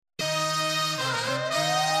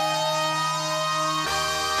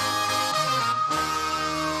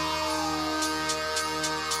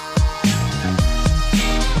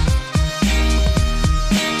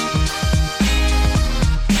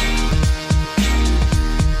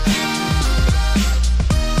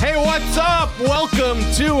What's up? Welcome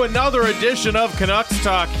to another edition of Canucks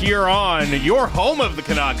Talk here on your home of the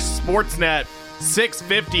Canucks, Sportsnet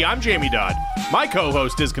 650. I'm Jamie Dodd. My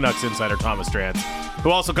co-host is Canucks insider Thomas Drance, who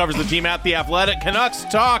also covers the team at The Athletic. Canucks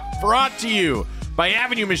Talk brought to you by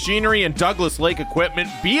Avenue Machinery and Douglas Lake Equipment.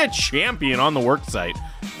 Be a champion on the worksite.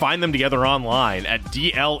 Find them together online at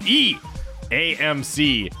DLEAMC.com.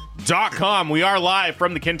 We are live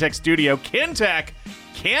from the Kintec studio. Kintec,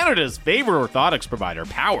 Canada's favorite orthotics provider,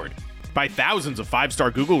 powered by thousands of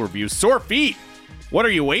five-star Google reviews. Sore feet, what are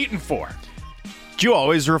you waiting for? Do you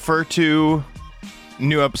always refer to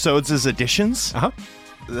new episodes as editions? Uh-huh.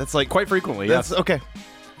 That's like Quite frequently, that's yes. Okay.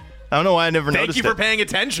 I don't know why I never noticed it. Thank you for paying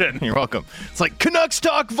attention. You're welcome. It's like Canucks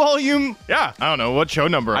Talk Volume. Yeah. I don't know. What show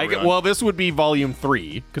number are we on? Well, this would be Volume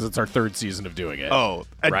 3, because it's our third season of doing it. Oh,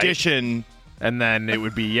 edition. And then it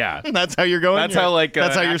would be, yeah. That's how you're going? That's how, like,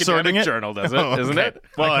 that's how you're sorting it? journal does it, Oh, isn't okay. it?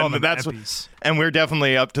 Well, and we're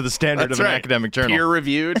definitely up to the standard That's of an right. academic journal.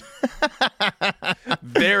 Peer-reviewed.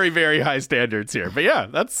 Very, very high standards here. But yeah,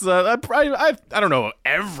 that's, I don't know,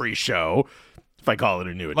 every show, if I call it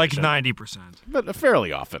a new edition. Like 90%. But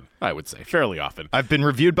fairly often, I would say. Fairly often. I've been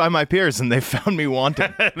reviewed by my peers, and they found me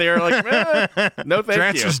wanting. They're like, no thank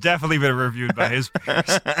Drance you. has definitely been reviewed by his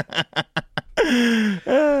peers.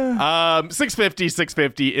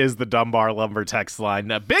 650 is the Dunbar Lumber text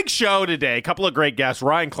line. A big show today. A couple of great guests.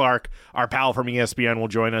 Ryan Clark, our pal from ESPN, will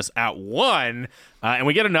join us at 1. And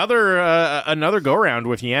we get another go-round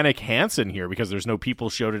with Yannick Hansen here because there's no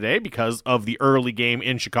People's Show today because of the early game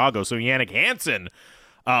in Chicago. So Yannick Hansen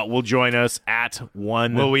will join us at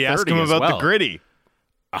 1:30. Will we ask him about the gritty?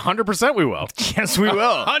 100% we will. Yes, we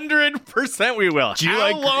will. 100% we will.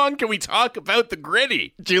 How long can we talk about the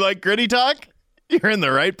gritty? Do you like gritty talk? You're in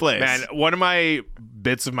the right place. Man, one of my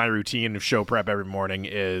bits of my routine of show prep every morning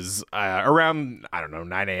is around,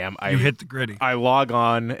 9 a.m. You hit the gritty. I log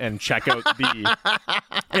on and check out the...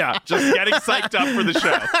 yeah, just getting psyched up for the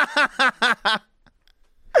show.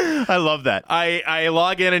 I love that. I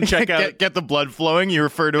log in and check out... Get the blood flowing. You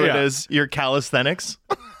refer to it as your calisthenics.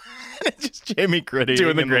 Just Jamie Gritty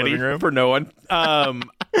doing the in gritty living room. for no one.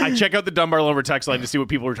 I check out the Dunbar Lumber text line to see what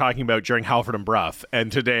people were talking about during Halford and Brough,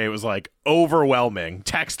 and today it was like overwhelming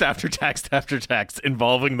text after text after text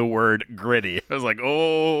involving the word gritty. I was like,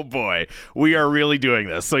 oh boy, we are really doing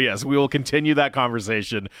this. So yes, we will continue that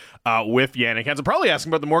conversation with Yannick Hansen, probably asking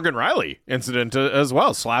about the Morgan Riley incident as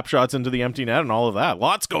well, slap shots into the empty net and all of that.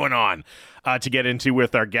 Lots going on to get into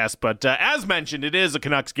with our guest, but as mentioned, it is a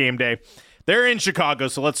Canucks game day. They're in Chicago,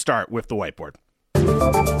 so let's start with the whiteboard.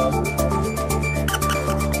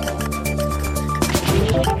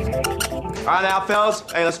 All right now, fellas.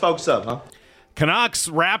 Hey, let's focus up, huh? Canucks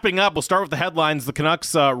wrapping up. We'll start with the headlines. The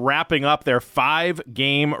Canucks wrapping up their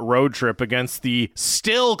 5-game road trip against the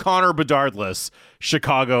still Connor Bedardless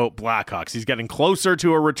Chicago Blackhawks. He's getting closer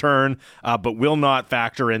to a return, but will not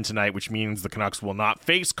factor in tonight, which means the Canucks will not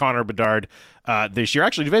face Connor Bedard this year.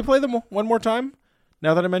 Actually, do they play them one more time?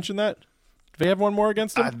 Now that I mentioned that? Do they have one more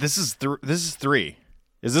against him? This is 3.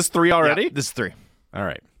 Is this 3 already? Yeah, this is 3. All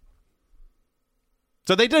right.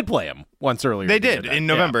 So they did play him once earlier. They did in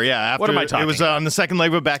November, yeah. After, what am I talking It was about? on the second leg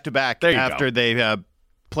of a back-to-back after they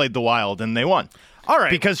played the Wild, and they won. All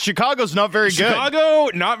right. Because Chicago's not very good. Chicago,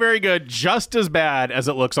 not very good, just as bad as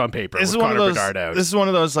it looks on paper with Connor Bedard out. This is one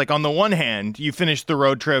of those, like, on the one hand, you finish the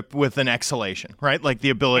road trip with an exhalation, right? Like, the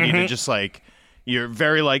ability to just, like, you're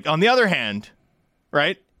very, like, on the other hand,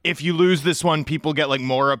 right? If you lose this one, people get, like,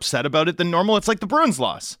 more upset about it than normal. It's like the Bruins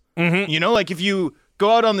loss. Mm-hmm. You know, like, if you go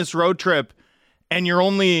out on this road trip and your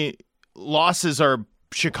only losses are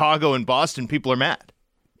Chicago and Boston, people are mad,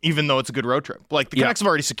 even though it's a good road trip. Like, the Canucks have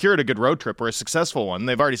already secured a good road trip or a successful one.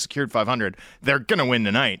 They've already secured 500. They're going to win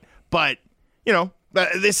tonight. But, you know,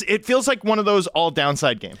 it feels like one of those all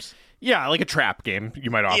downside games. Yeah, like a trap game, you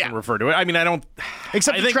might often refer to it. I mean, I don't...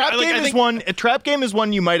 Except a trap game is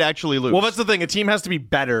one you might actually lose. Well, that's the thing. A team has to be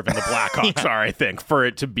better than the Blackhawks are, I think, for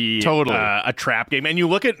it to be a trap game. And you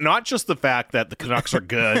look at not just the fact that the Canucks are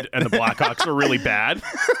good and the Blackhawks are really bad.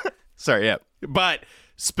 Sorry, yeah. But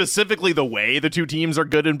specifically the way the two teams are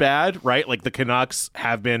good and bad, right? Like the Canucks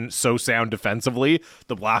have been so sound defensively.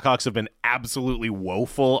 The Blackhawks have been absolutely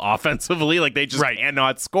woeful offensively. Like they just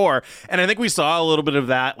cannot score. And I think we saw a little bit of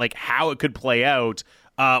that, like how it could play out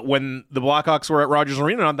when the Blackhawks were at Rogers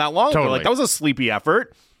Arena not that long ago. Like that was a sleepy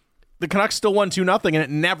effort. The Canucks still won 2-0, and it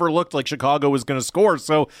never looked like Chicago was going to score.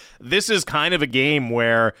 So this is kind of a game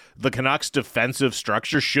where the Canucks' defensive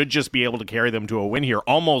structure should just be able to carry them to a win here,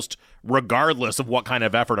 almost regardless of what kind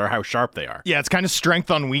of effort or how sharp they are. Yeah, it's kind of strength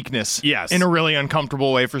on weakness. Yes. In a really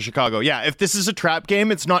uncomfortable way for Chicago. Yeah, if this is a trap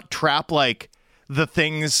game, it's not trap like the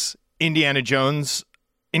things Indiana Jones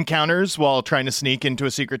encounters while trying to sneak into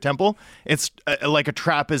a secret temple. It's like a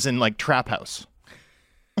trap is in like Trap House.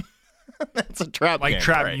 That's a trap Like game,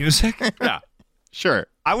 trap right? music? Yeah. Sure.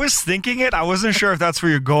 I was thinking it. I wasn't sure if that's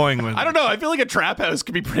where you're going with I don't know. I feel like a trap house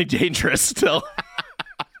could be pretty dangerous still.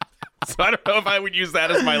 So I don't know if I would use that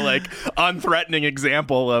as my like unthreatening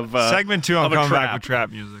example of Segment 2, I'm of a coming back trap. with trap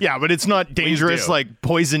music. Yeah, but it's not dangerous do. like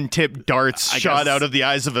poison-tipped darts I shot guess- out of the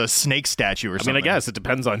eyes of a snake statue or I something. mean, I guess it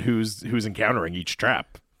depends on who's encountering each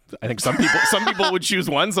trap. I think some people would choose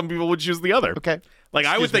one, some people would choose the other. Okay. Like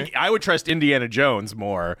I would Excuse think I would trust Indiana Jones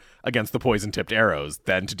more against the poison-tipped arrows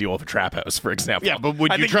than to deal with a trap house, for example. Yeah, but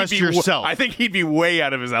would I you think trust he'd be yourself? I think he'd be way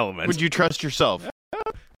out of his element. Would you trust yourself?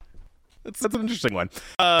 That's an interesting one.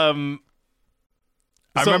 I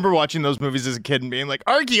remember watching those movies as a kid and being like,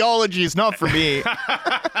 archaeology is not for me.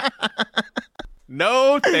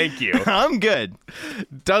 No, thank you. I'm good.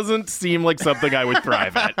 Doesn't seem like something I would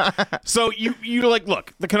thrive at. So you like,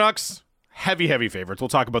 look, the Canucks, heavy favorites. We'll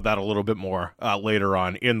talk about that a little bit more later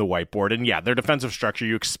on in the whiteboard. And yeah, their defensive structure,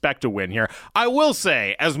 you expect a win here. I will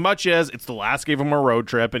say, as much as it's the last game of a road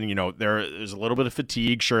trip, and there's a little bit of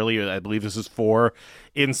fatigue. Surely, I believe this is 4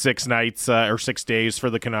 in 6 nights or 6 days for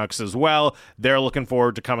the Canucks as well. They're looking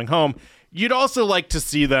forward to coming home. You'd also like to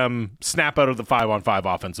see them snap out of the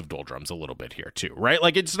 5-on-5 offensive doldrums a little bit here too, right?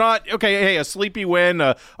 Like it's not, okay, hey, a sleepy win,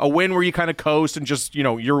 a win where you kind of coast and just,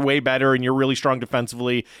 you're way better and you're really strong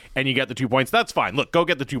defensively and you get the 2 points. That's fine. Look, go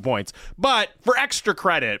get the 2 points. But for extra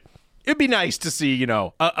credit, it'd be nice to see,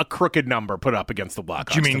 a crooked number put up against the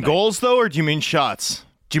Blackhawks. Do you mean tonight. goals, though, or do you mean shots?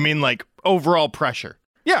 Do you mean, like, overall pressure?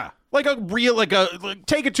 Yeah. Like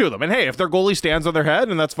take it to them. And hey, if their goalie stands on their head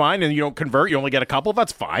and that's fine and you don't convert, you only get a couple,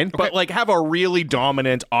 that's fine. Okay. But have a really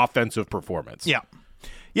dominant offensive performance. Yeah.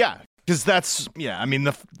 Yeah. Because that's, I mean,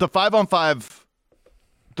 the 5-on-5,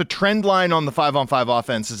 the trend line on the 5-on-5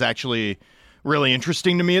 offense is actually really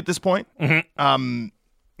interesting to me at this point. Mm-hmm.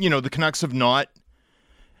 The Canucks have not,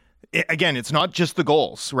 again, it's not just the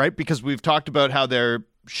goals, right? Because we've talked about how their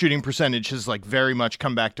shooting percentage has very much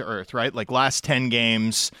come back to earth, right? Like last 10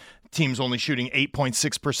 games, team's only shooting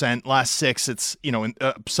 8.6%. Last 6, it's,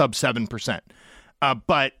 sub 7%.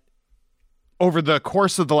 But over the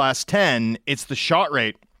course of the last 10, it's the shot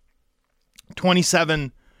rate,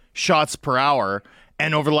 27 shots per hour.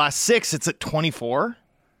 And over the last 6, it's at 24.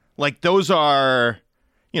 Like those are,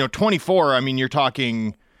 24. I mean, you're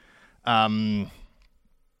talking,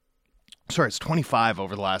 it's 25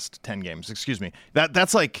 over the last 10 games. Excuse me.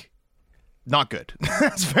 That's not good.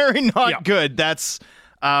 That's very not good. That's,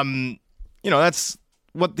 that's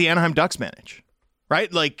what the Anaheim Ducks manage,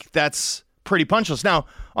 right? Like that's pretty punchless. Now,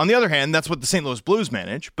 on the other hand, that's what the St. Louis Blues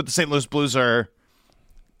manage, but the St. Louis Blues are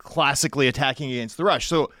classically attacking against the rush.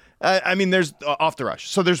 So, there's off the rush.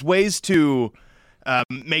 So there's ways to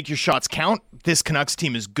make your shots count. This Canucks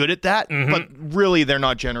team is good at that, but really they're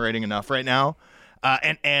not generating enough right now.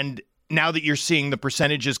 And now that you're seeing the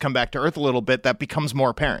percentages come back to earth a little bit, that becomes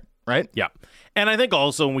more apparent, right? Yeah. And I think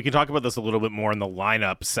also, and we can talk about this a little bit more in the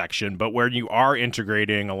lineup section, but where you are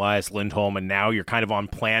integrating Elias Lindholm and now you're kind of on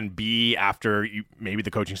plan B after maybe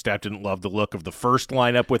the coaching staff didn't love the look of the first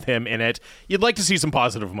lineup with him in it, you'd like to see some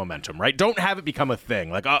positive momentum, right? Don't have it become a thing.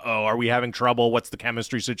 Like, are we having trouble? What's the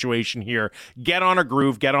chemistry situation here? Get on a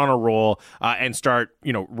groove, get on a roll, and start,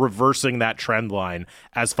 reversing that trend line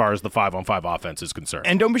as far as the 5-on-5 offense is concerned.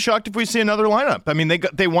 And don't be shocked if we see another lineup. I mean,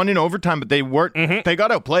 they won in overtime, but they weren't. They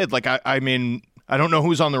got outplayed. Like, I don't know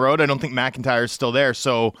who's on the road. I don't think McIntyre's still there,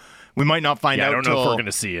 so we might not find out. I don't know if we're going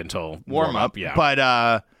to see until warm up. Yeah,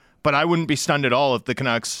 but I wouldn't be stunned at all if the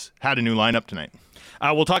Canucks had a new lineup tonight.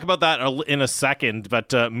 We'll talk about that in a second,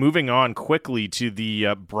 but moving on quickly to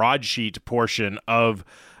the broadsheet portion of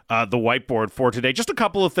the whiteboard for today. Just a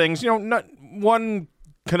couple of things. Not one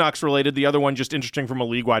Canucks related, the other one just interesting from a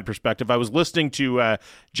league-wide perspective. I was listening to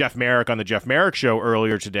Jeff Marek on the Jeff Marek Show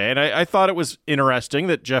earlier today, and I thought it was interesting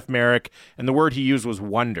that Jeff Marek, and the word he used was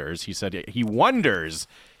wonders. He said he wonders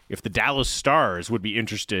if the Dallas Stars would be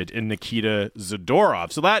interested in Nikita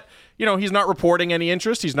Zadorov. So that, he's not reporting any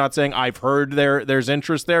interest. He's not saying, I've heard there's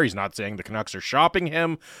interest there. He's not saying the Canucks are shopping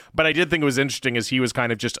him. But I did think it was interesting as he was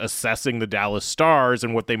kind of just assessing the Dallas Stars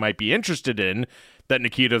and what they might be interested in, that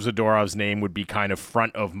Nikita Zadorov's name would be kind of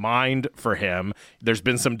front of mind for him. There's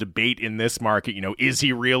been some debate in this market, is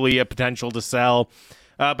he really a potential to sell?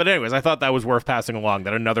 But anyways, I thought that was worth passing along,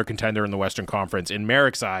 that another contender in the Western Conference, in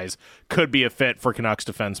Marek's eyes, could be a fit for Canucks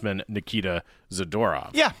defenseman Nikita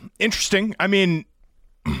Zadorov. Yeah, interesting. I mean,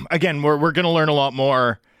 again, we're going to learn a lot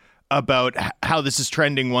more about how this is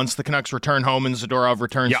trending once the Canucks return home and Zadorov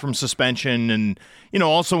returns from suspension, and,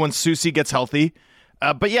 also when Soucy gets healthy.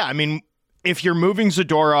 But yeah, I mean, if you're moving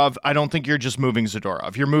Zadorov, I don't think you're just moving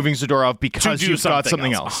Zadorov. You're moving Zadorov because you've got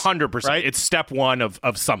something else. 100%. Right? It's step one of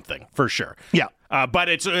something, for sure. Yeah. But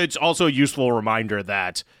it's also a useful reminder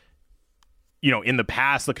that, in the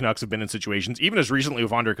past, the Canucks have been in situations, even as recently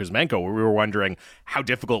with Andrei Kuzmenko, where we were wondering how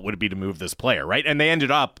difficult would it be to move this player, right? And they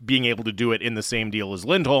ended up being able to do it in the same deal as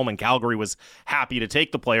Lindholm, and Calgary was happy to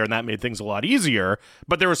take the player, and that made things a lot easier.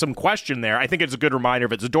 But there was some question there. I think it's a good reminder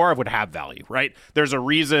that Zadorov would have value, right? There's a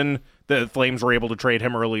reason the Flames were able to trade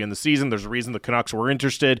him early in the season. There's a reason the Canucks were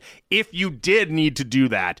interested. If you did need to do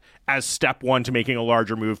that as step one to making a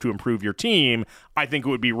larger move to improve your team, I think it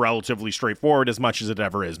would be relatively straightforward, as much as it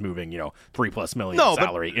ever is moving, $3+ million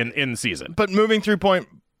salary in the season. But moving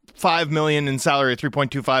 $3.5 million in salary,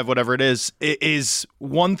 3.25, whatever it is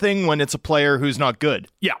one thing when it's a player who's not good.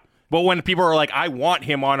 Yeah. But when people are like, I want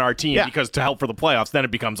him on our team because to help for the playoffs, then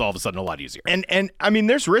it becomes all of a sudden a lot easier. And I mean,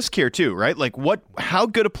 there's risk here too, right? Like, how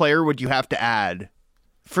good a player would you have to add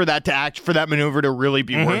for that maneuver to really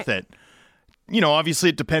be worth it? Obviously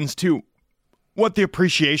it depends too what the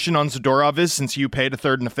appreciation on Zadorov is, since you paid a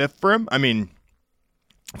third and a fifth for him. I mean,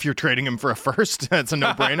 if you're trading him for a first, that's a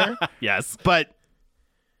no-brainer. Yes. But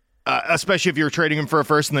especially if you're trading him for a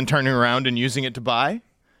first and then turning around and using it to buy.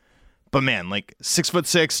 But man, like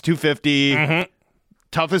 6'6", 250,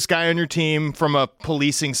 toughest guy on your team from a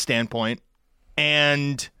policing standpoint,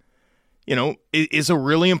 and is a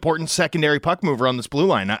really important secondary puck mover on this blue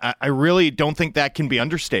line. I really don't think that can be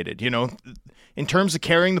understated. In terms of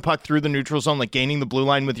carrying the puck through the neutral zone, like gaining the blue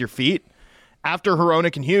line with your feet. After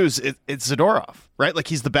Hronek and Hughes, it's Zadorov, right? Like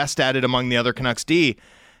he's the best at it among the other Canucks D.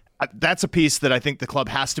 That's a piece that I think the club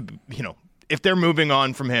has to, if they're moving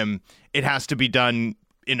on from him, it has to be done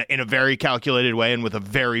in a very calculated way and with a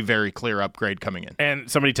very, very clear upgrade coming in. And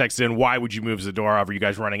somebody texted in, why would you move Zadorov? Are you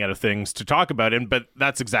guys running out of things to talk about him? But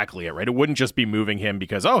that's exactly it, right? It wouldn't just be moving him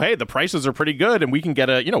because, oh, hey, the prices are pretty good and we can get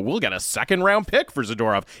we'll get a second round pick for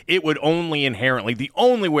Zadorov. It would only inherently, the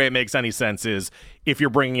only way it makes any sense is if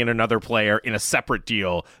you're bringing in another player in a separate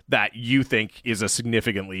deal that you think is a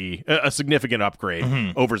significant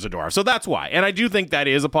upgrade over Zadorov. So that's why. And I do think that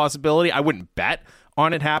is a possibility. I wouldn't bet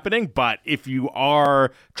on it happening, but if you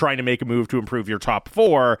are trying to make a move to improve your top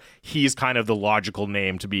four, he's kind of the logical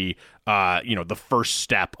name to be the first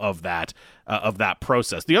step of that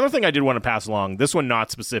process. The other thing I did want to pass along, this one not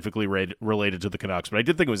specifically related to the Canucks, but I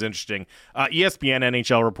did think it was interesting. ESPN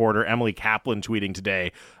NHL reporter Emily Kaplan tweeting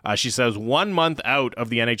today. She says, 1 month out of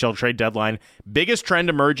the NHL trade deadline, biggest trend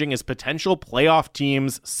emerging is potential playoff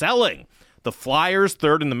teams selling. The Flyers,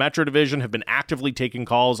 third in the Metro Division, have been actively taking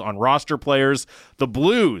calls on roster players. The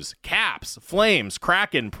Blues, Caps, Flames,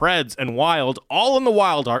 Kraken, Preds, and Wild, all in the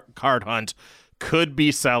wild card hunt, could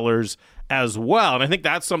be sellers as well. And I think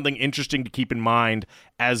that's something interesting to keep in mind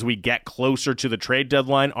as we get closer to the trade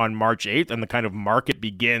deadline on March 8th and the kind of market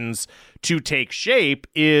begins to take shape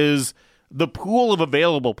is the pool of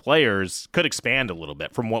available players could expand a little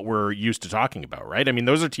bit from what we're used to talking about, right? I mean,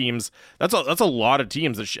 those are teams, that's a lot of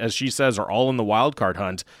teams that, as she says, are all in the wild card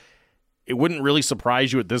hunt. It wouldn't really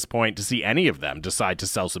surprise you at this point to see any of them decide to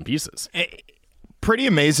sell some pieces. Pretty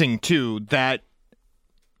amazing, too, that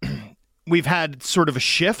we've had sort of a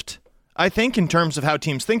shift, I think, in terms of how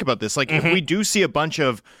teams think about this. Like, if we do see a bunch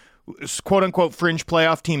of quote-unquote fringe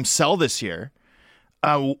playoff teams sell this year,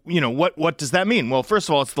 what does that mean? Well, first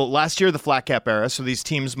of all, it's the last year of the flat cap era, so these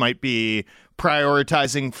teams might be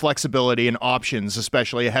prioritizing flexibility and options,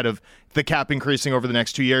 especially ahead of the cap increasing over the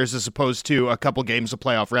next 2 years as opposed to a couple games of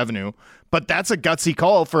playoff revenue. But that's a gutsy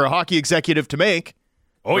call for a hockey executive to make,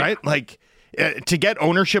 right? Yeah. Like, to get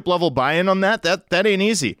ownership level buy-in on that ain't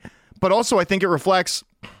easy. But also, I think it reflects,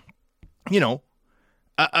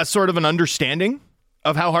 a sort of an understanding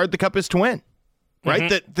of how hard the cup is to win.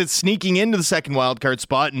 Right? That sneaking into the second wildcard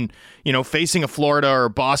spot and, facing a Florida or a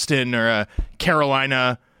Boston or a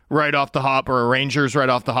Carolina right off the hop or a Rangers right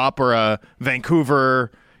off the hop or a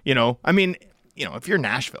Vancouver, if you're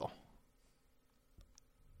Nashville,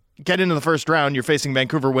 get into the first round, you're facing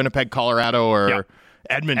Vancouver, Winnipeg, Colorado, or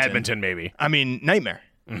Edmonton. Edmonton, maybe. I mean, nightmare.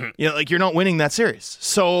 You're not winning that series.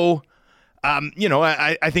 So,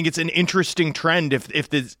 I think it's an interesting trend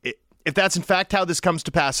if that's in fact how this comes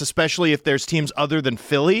to pass, especially if there's teams other than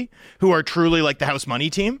Philly who are truly like the house money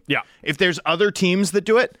team. Yeah. If there's other teams that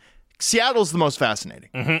do it, Seattle's the most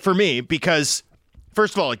fascinating for me because,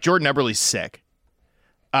 first of all, like Jordan Eberle's sick.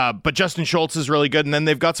 But Justin Schultz is really good. And then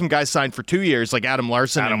they've got some guys signed for 2 years like Adam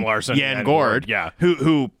Larson, Jan Gord,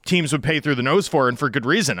 who teams would pay through the nose for and for good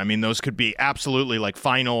reason. I mean, those could be absolutely like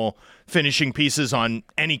final finishing pieces on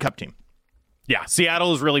any cup team. Yeah,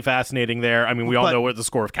 Seattle is really fascinating there. I mean, we all know what the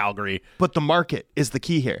score of Calgary. But the market is the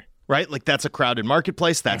key here, right? Like that's a crowded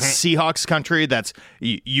marketplace. That's Seahawks country. That's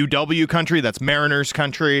UW country. That's Mariners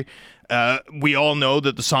country. We all know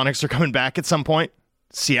that the Sonics are coming back at some point.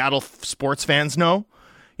 Seattle sports fans know.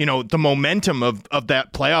 The momentum of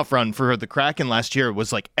that playoff run for the Kraken last year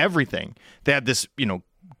was like everything. They had this,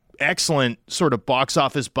 excellent sort of box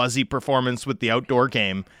office buzzy performance with the outdoor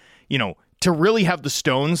game. To really have the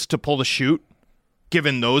stones to pull the chute,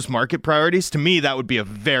 given those market priorities, to me, that would be a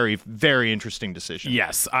very, very interesting decision.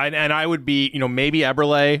 Yes, and I would be, maybe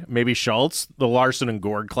Eberle, maybe Schultz, the Larson and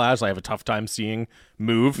Gord class. I have a tough time seeing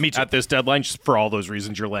move at this deadline just for all those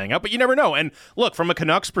reasons you're laying out. But you never know. And look, from a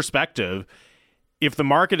Canucks perspective, if the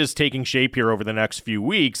market is taking shape here over the next few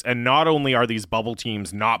weeks, and not only are these bubble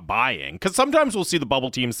teams not buying, because sometimes we'll see the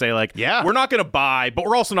bubble teams say like, we're not going to buy, but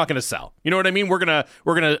we're also not going to sell. You know what I mean? We're gonna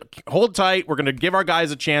hold tight. We're gonna give our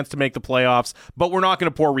guys a chance to make the playoffs, but we're not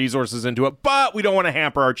going to pour resources into it. But we don't want to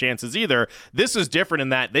hamper our chances either. This is different in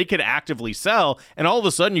that they could actively sell, and all of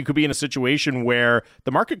a sudden you could be in a situation where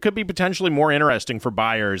the market could be potentially more interesting for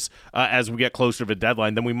buyers as we get closer to the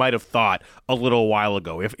deadline than we might have thought a little while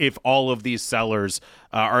ago. If all of these sellers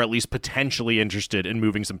are at least potentially interested in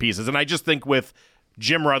moving some pieces. And I just think with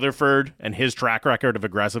Jim Rutherford and his track record of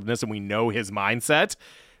aggressiveness, and we know his mindset,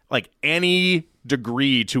 like any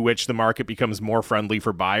degree to which the market becomes more friendly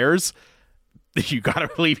for buyers, you got to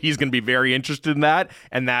believe he's going to be very interested in that,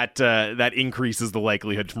 and that increases the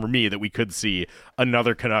likelihood for me that we could see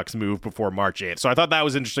another Canucks move before March 8th. So I thought that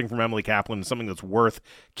was interesting from Emily Kaplan, something that's worth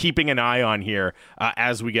keeping an eye on here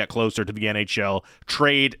as we get closer to the NHL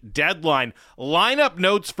trade deadline. Lineup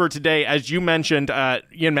notes for today, as you mentioned,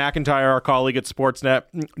 Ian McIntyre, our colleague at Sportsnet,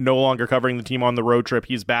 no longer covering the team on the road trip.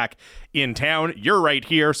 He's back in town. You're right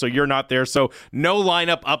here, so you're not there. So no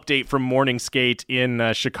lineup update from morning skate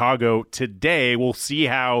in Chicago today. We'll see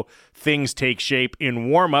how things take shape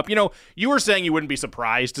in warm-up. You were saying you wouldn't be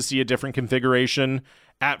surprised to see a different configuration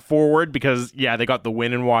at forward because, they got the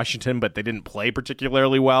win in Washington, but they didn't play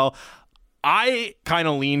particularly well. I kind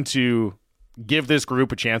of lean to give this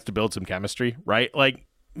group a chance to build some chemistry, right? Like,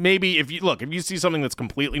 maybe if you see something that's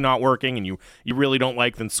completely not working and you really don't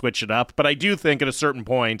like, then switch it up. But I do think at a certain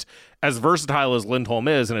point, as versatile as Lindholm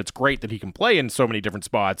is, and it's great that he can play in so many different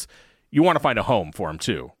spots, you want to find a home for him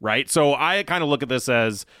too, right? So I kind of look at this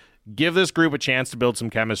as give this group a chance to build some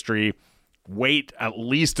chemistry, wait at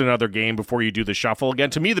least another game before you do the shuffle again.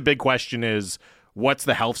 To me, the big question is, what's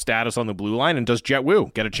the health status on the blue line, and does Jet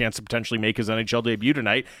Wu get a chance to potentially make his NHL debut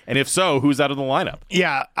tonight? And if so, who's out of the lineup?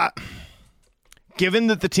 Yeah, given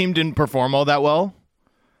that the team didn't perform all that well,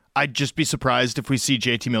 I'd just be surprised if we see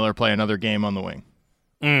JT Miller play another game on the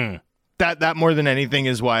wing. That more than anything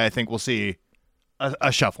is why I think we'll see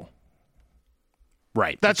a shuffle.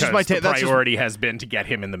 Right. That's just my take. The priority has been to get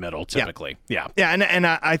him in the middle, typically. Yeah. And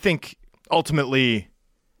I think ultimately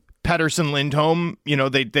Pettersson, Lindholm,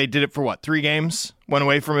 they did it for 3 games? Went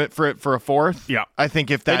away from it for a fourth? Yeah. I think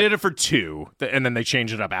if that... They did it for 2, and then they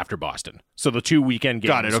changed it up after Boston. So the 2 weekend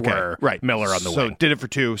games were Miller on the wing. So did it for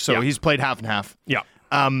 2. So he's played half and half. Yeah.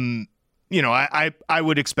 I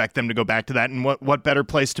would expect them to go back to that. And what better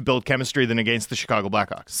place to build chemistry than against the Chicago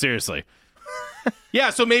Blackhawks? Seriously. Yeah,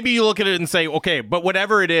 so maybe you look at it and say, okay, but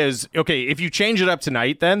whatever it is, okay, if you change it up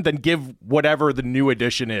tonight, then give whatever the new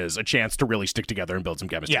addition is a chance to really stick together and build some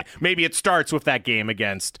chemistry. Yeah. Maybe it starts with that game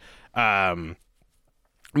against, a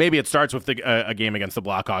game against the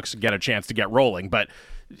Blackhawks, get a chance to get rolling. But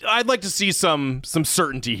I'd like to see some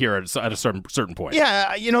certainty here at a certain point.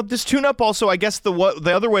 Yeah, this tune-up also, I guess the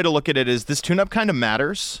other way to look at it is this tune-up kind of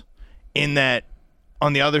matters in that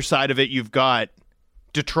on the other side of it, you've got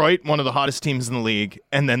Detroit, one of the hottest teams in the league,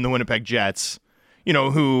 and then the Winnipeg Jets,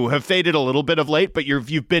 who have faded a little bit of late, but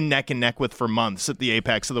you've been neck and neck with for months at the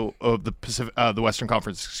apex of the Pacific, the Western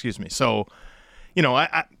Conference. Excuse me. So,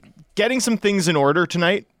 getting some things in order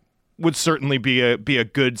tonight would certainly be a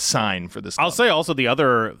good sign for this club. I'll say also the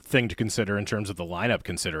other thing to consider in terms of the lineup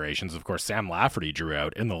considerations. Of course, Sam Lafferty drew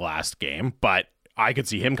out in the last game, but I could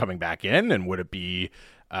see him coming back in, and would it be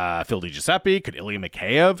Phil DiGiuseppe? Could Ilya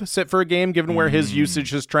Mikheyev sit for a game given where his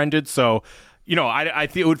usage has trended? So, I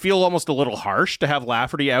think it would feel almost a little harsh to have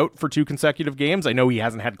Lafferty out for 2 consecutive games. I know he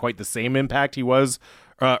hasn't had quite the same impact he was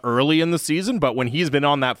early in the season, but when he's been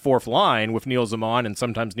on that fourth line with Neil Zaman and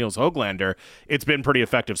sometimes Niels Höglander, it's been pretty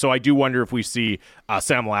effective. So I do wonder if we see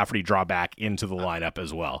Sam Lafferty draw back into the lineup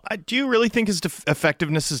as well. Do you really think his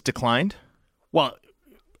effectiveness has declined? Well,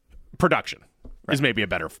 production is maybe a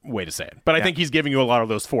better way to say it. But I think he's giving you a lot of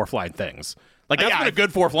those fourth line things. Like, that's been a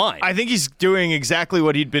good fourth line. I think he's doing exactly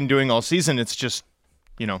what he'd been doing all season. It's just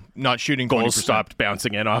not shooting 20%. Goals stopped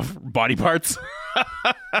bouncing in off body parts.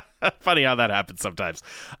 Funny how that happens sometimes.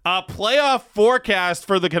 Playoff forecast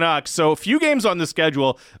for the Canucks. So a few games on the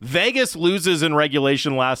schedule. Vegas loses in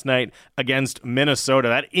regulation last night against Minnesota.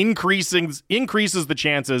 That increases the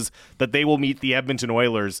chances that they will meet the Edmonton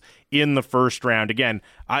Oilers in the first round. Again,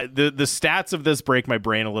 the stats of this break my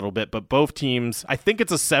brain a little bit, but both teams, I think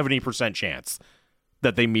it's a 70% chance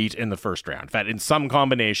that they meet in the first round. In fact, in some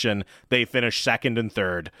combination, they finish second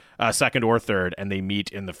or third, and they meet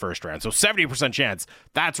in the first round. So 70% chance,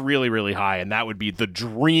 that's really, really high, and that would be the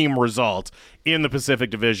dream result in the Pacific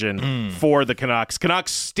Division for the Canucks.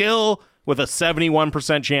 Canucks still with a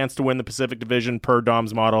 71% chance to win the Pacific Division per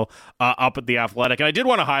Dom's model up at the Athletic. And I did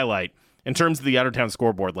want to highlight, in terms of the Outertown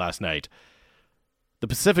scoreboard last night, the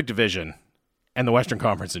Pacific Division and the Western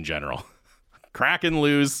Conference in general. Kraken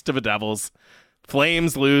lose to the Devils.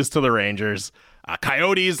 Flames lose to the Rangers.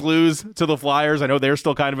 Coyotes lose to the Flyers. I know they're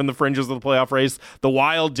still kind of in the fringes of the playoff race. The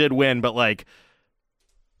Wild did win, but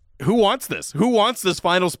who wants this? Who wants this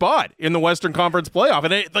final spot in the Western Conference playoff?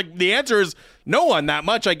 And the answer is no one that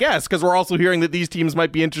much, I guess, because we're also hearing that these teams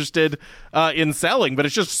might be interested in selling, but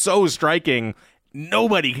it's just so striking.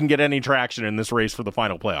 Nobody can get any traction in this race for the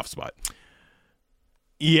final playoff spot.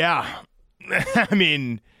 Yeah. I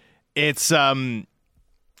mean, it's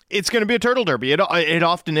going to be a turtle derby. It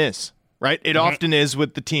often is, right? It often is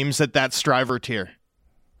with the teams at that striver tier,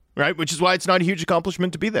 right? Which is why it's not a huge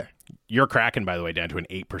accomplishment to be there. You're Kraken, by the way, down to an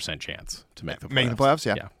 8% chance to make the playoffs. Making the playoffs,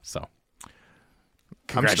 yeah. Yeah, so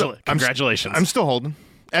congratulations. I'm still holding.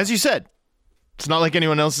 As you said, it's not like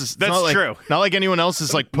anyone else is. That's true. Not like anyone else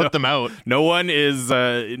has put them out. No one is.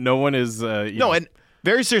 No, and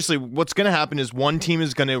very seriously, what's going to happen is one team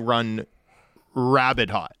is going to run rabid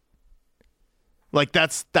hot.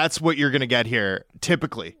 That's what you're going to get here,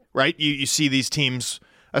 typically, right? You see these teams,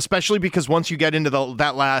 especially because once you get into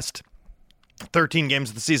that last 13 games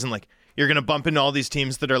of the season, you're going to bump into all these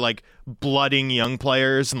teams that are blooding young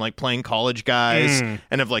players and playing college guys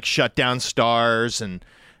and have shut down stars, and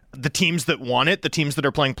the teams that want it, the teams that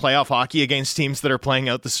are playing playoff hockey against teams that are playing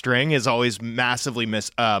out the string is always massively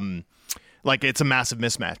it's a massive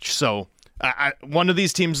mismatch. So one of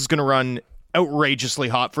these teams is going to run outrageously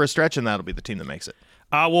hot for a stretch, and that'll be the team that makes it.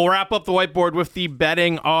 We'll wrap up the whiteboard with the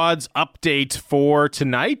betting odds update for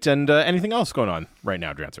tonight, and anything else going on right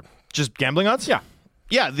now, Drancer? Just gambling odds? Yeah.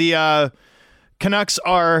 The Canucks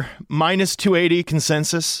are minus 280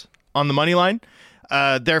 consensus on the money line.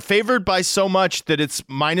 They're favored by so much that it's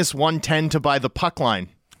minus 110 to buy the puck line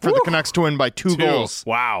for the Canucks to win by two goals.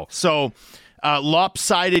 Wow. So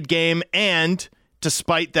lopsided game, and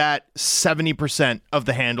despite that, 70% of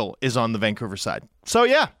the handle is on the Vancouver side. So,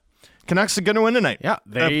 yeah, Canucks are going to win tonight. Yeah,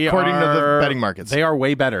 according to the betting markets. They are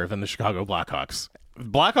way better than the Chicago Blackhawks.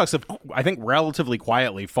 Blackhawks have, I think, relatively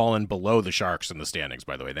quietly fallen below the Sharks in the standings,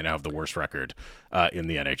 by the way. They now have the worst record in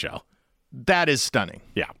the NHL. That is stunning.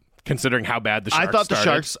 Yeah, considering how bad the Sharks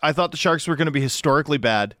started. I thought the Sharks were going to be historically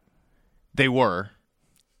bad. They were.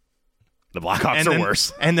 The Blackhawks are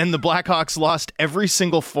worse. And then the Blackhawks lost every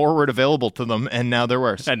single forward available to them, and now they're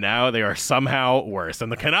worse. And now they are somehow worse. And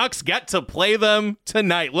the Canucks get to play them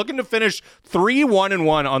tonight, looking to finish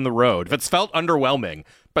 3-1-1 on the road. It's felt underwhelming,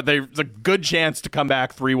 but there's a good chance to come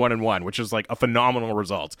back 3-1-1, which is a phenomenal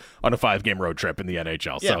result on a 5-game road trip in the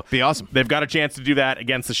NHL. Yeah, so be awesome. They've got a chance to do that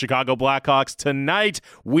against the Chicago Blackhawks tonight.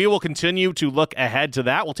 We will continue to look ahead to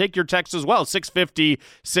that. We'll take your text as well.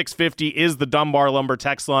 650 is the Dunbar Lumber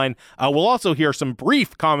text line. We'll also hear some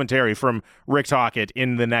brief commentary from Rick Tocchet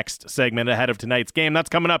in the next segment ahead of tonight's game. That's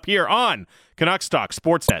coming up here on Canucks Talk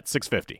Sportsnet 650.